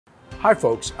Hi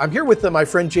folks, I'm here with my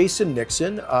friend Jason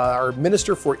Nixon, our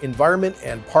Minister for Environment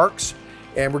and Parks,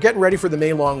 and we're getting ready for the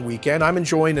May long weekend. I'm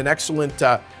enjoying an excellent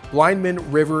Blindman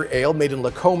River Ale made in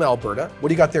Lacombe, Alberta. What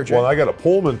do you got there, Jay? Well, I got a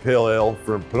Pullman Pale Ale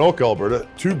from Pinoque, Alberta,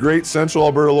 two great central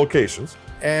Alberta locations.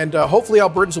 And hopefully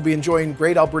Albertans will be enjoying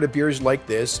great Alberta beers like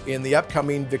this in the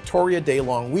upcoming Victoria Day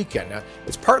long weekend. Now,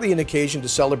 it's partly an occasion to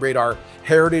celebrate our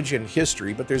heritage and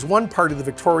history, but there's one part of the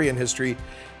Victorian history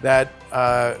that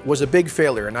was a big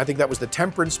failure, and I think that was the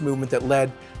temperance movement that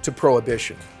led to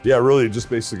prohibition. Yeah, really just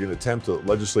basically an attempt to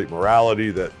legislate morality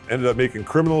that ended up making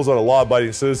criminals out of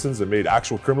law-abiding citizens and made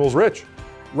actual criminals rich.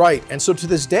 Right, and so to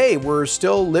this day, we're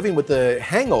still living with the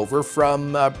hangover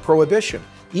from prohibition,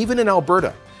 even in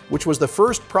Alberta, which was the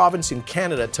first province in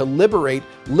Canada to liberate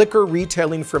liquor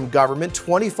retailing from government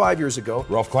 25 years ago.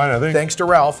 Ralph Klein, I think. Thanks to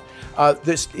Ralph.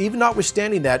 Even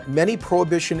notwithstanding that, many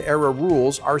Prohibition-era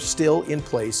rules are still in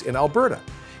place in Alberta.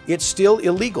 It's still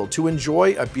illegal to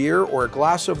enjoy a beer or a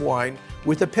glass of wine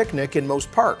with a picnic in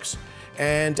most parks.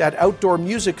 And at outdoor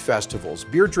music festivals,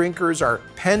 beer drinkers are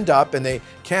penned up and they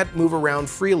can't move around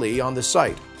freely on the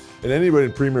site. And anybody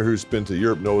in Premier who's been to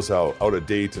Europe knows how out of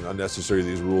date and unnecessary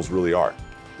these rules really are.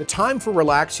 The time for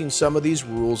relaxing some of these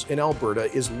rules in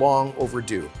Alberta is long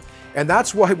overdue. And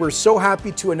that's why we're so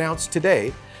happy to announce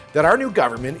today that our new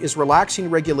government is relaxing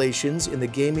regulations in the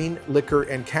Gaming, Liquor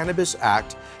and Cannabis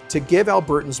Act to give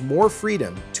Albertans more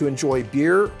freedom to enjoy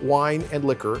beer, wine and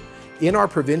liquor in our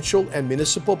provincial and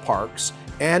municipal parks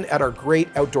and at our great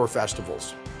outdoor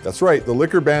festivals. That's right, the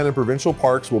liquor ban in provincial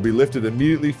parks will be lifted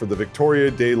immediately for the Victoria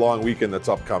Day long weekend that's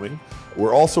upcoming.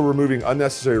 We're also removing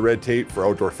unnecessary red tape for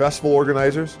outdoor festival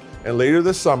organizers. And later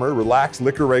this summer, relaxed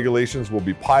liquor regulations will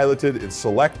be piloted in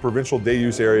select provincial day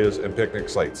use areas and picnic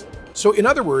sites. So in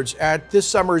other words, at this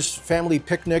summer's family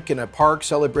picnic in a park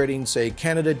celebrating, say,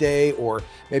 Canada Day or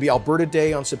maybe Alberta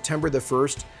Day on September the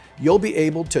 1st, you'll be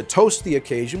able to toast the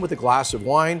occasion with a glass of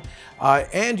wine,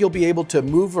 and you'll be able to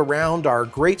move around our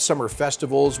great summer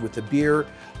festivals with the beer,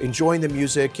 enjoying the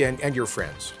music and your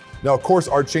friends. Now, of course,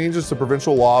 our changes to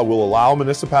provincial law will allow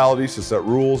municipalities to set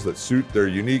rules that suit their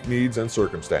unique needs and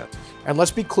circumstance. And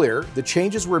let's be clear, the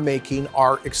changes we're making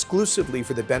are exclusively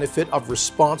for the benefit of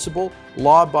responsible,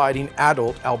 law-abiding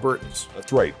adult Albertans.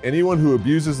 That's right. Anyone who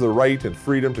abuses the right and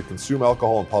freedom to consume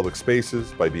alcohol in public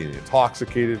spaces by being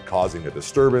intoxicated, causing a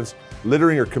disturbance,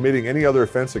 littering, or committing any other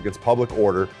offense against public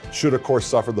order should, of course,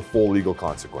 suffer the full legal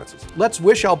consequences. Let's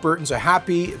wish Albertans a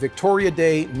happy Victoria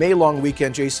Day May long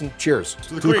weekend, Jason. Cheers.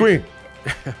 To the Queen.